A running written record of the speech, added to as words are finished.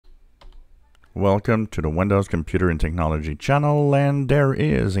Welcome to the Windows Computer and Technology channel, and there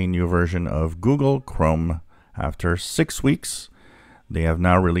is a new version of Google Chrome. After 6 weeks, they have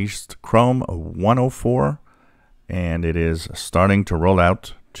now released Chrome 104, and it is starting to roll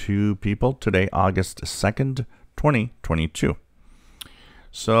out to people today, August 2nd, 2022.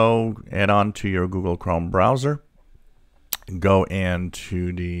 So head on to your Google Chrome browser, go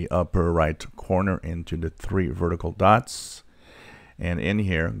into the upper right corner into the 3 vertical dots. And in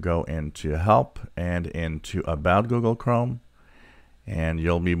here, go into Help and into About Google Chrome. And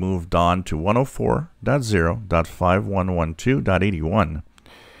you'll be moved on to 104.0.5112.81.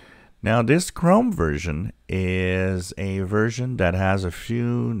 Now, this Chrome version is a version that has a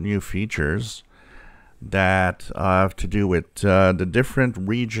few new features that have to do with the different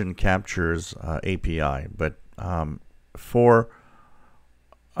region captures API. But for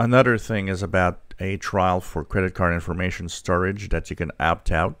another thing is about a trial for credit card information storage that you can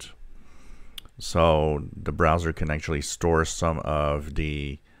opt out. So the browser can actually store some of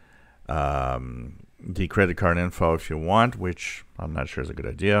the credit card info if you want, which I'm not sure is a good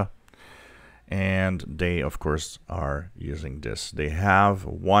idea. And they, of course, are using this. They have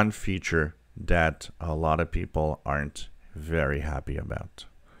one feature that a lot of people aren't very happy about.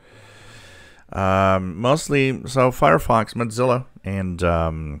 Mostly, so Firefox, Mozilla, and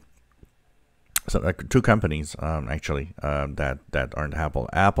so two companies actually that aren't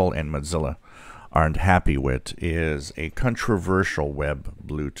Apple and Mozilla aren't happy with is a controversial web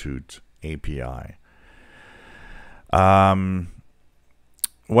Bluetooth API.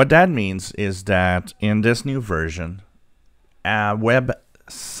 What that means is that in this new version,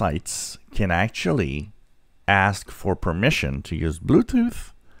 websites can actually ask for permission to use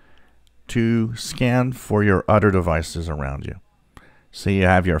Bluetooth to scan for your other devices around you. Say you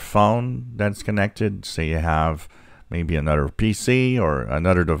have your phone that's connected, say you have maybe another PC or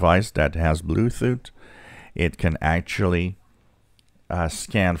another device that has Bluetooth, it can actually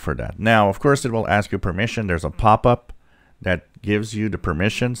scan for that. Now, of course, it will ask you permission. There's a pop-up that gives you the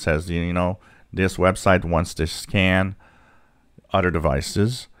permission, says, you know, this website wants to scan other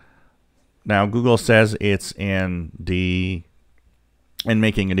devices. Now, Google says it's in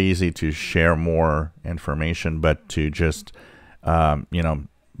making it easy to share more information, but to just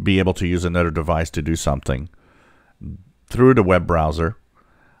be able to use another device to do something through the web browser,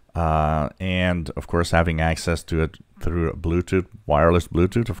 and of course having access to it through Bluetooth, wireless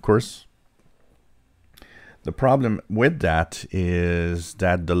Bluetooth, of course. The problem with that is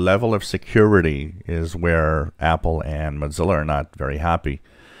that the level of security is where Apple and Mozilla are not very happy.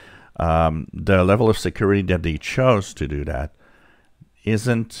 The level of security that they chose to do that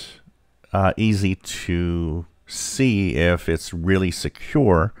isn't easy to see if it's really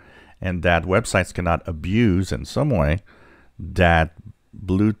secure, and that websites cannot abuse in some way that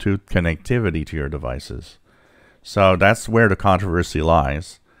Bluetooth connectivity to your devices. So that's where the controversy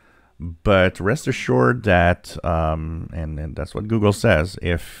lies. But rest assured that, and that's what Google says,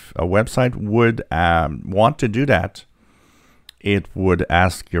 if a website would want to do that, it would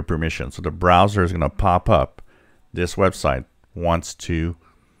ask your permission. So the browser is going to pop up, this website wants to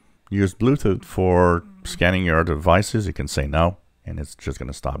use Bluetooth for scanning your devices. You can say no, and it's just going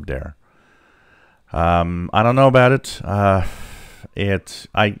to stop there. I don't know about it. I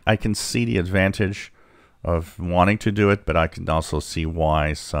can see the advantage of wanting to do it, but I can also see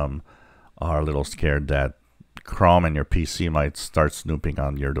why some are a little scared that Chrome and your PC might start snooping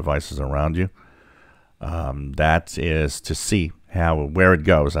on your devices around you. That is to see where it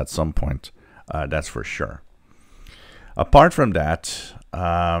goes at some point. That's for sure. Apart from that,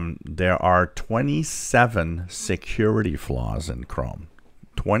 there are 27 security flaws in Chrome.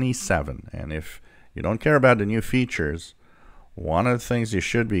 27. And if you don't care about the new features, one of the things you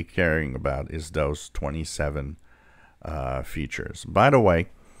should be caring about is those 27 features. By the way,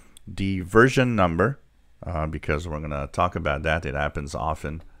 the version number, because we're going to talk about that, it happens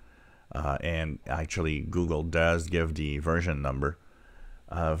often, and actually Google does give the version number.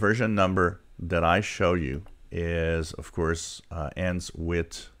 Version number that I show you is, of course, ends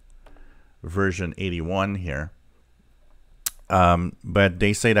with version 81 here. But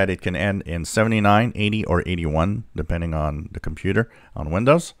they say that it can end in 79, 80, or 81, depending on the computer, on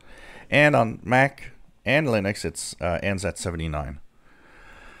Windows. And on Mac and Linux, it ends at 79.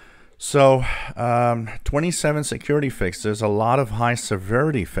 So 27 security fixes, a lot of high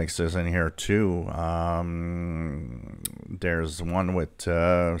severity fixes in here too. There's one with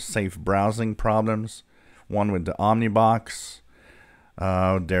safe browsing problems, one with the Omnibox.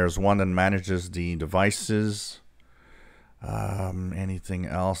 There's one that manages the devices. Anything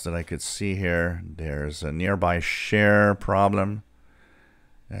else that I could see here? There's a nearby share problem.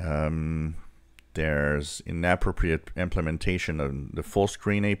 There's inappropriate implementation of the full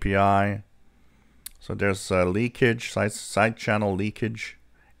screen API. So there's leakage, side channel leakage,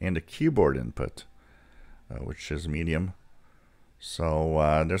 and the keyboard input, which is medium.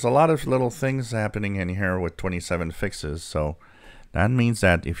 So there's a lot of little things happening in here with 27 fixes. So that means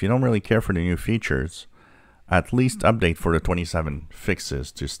that if you don't really care for the new features, at least update for the 27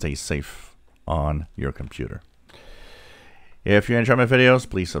 fixes to stay safe on your computer. If you enjoy my videos,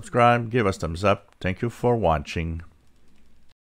 please subscribe, give us thumbs up. Thank you for watching.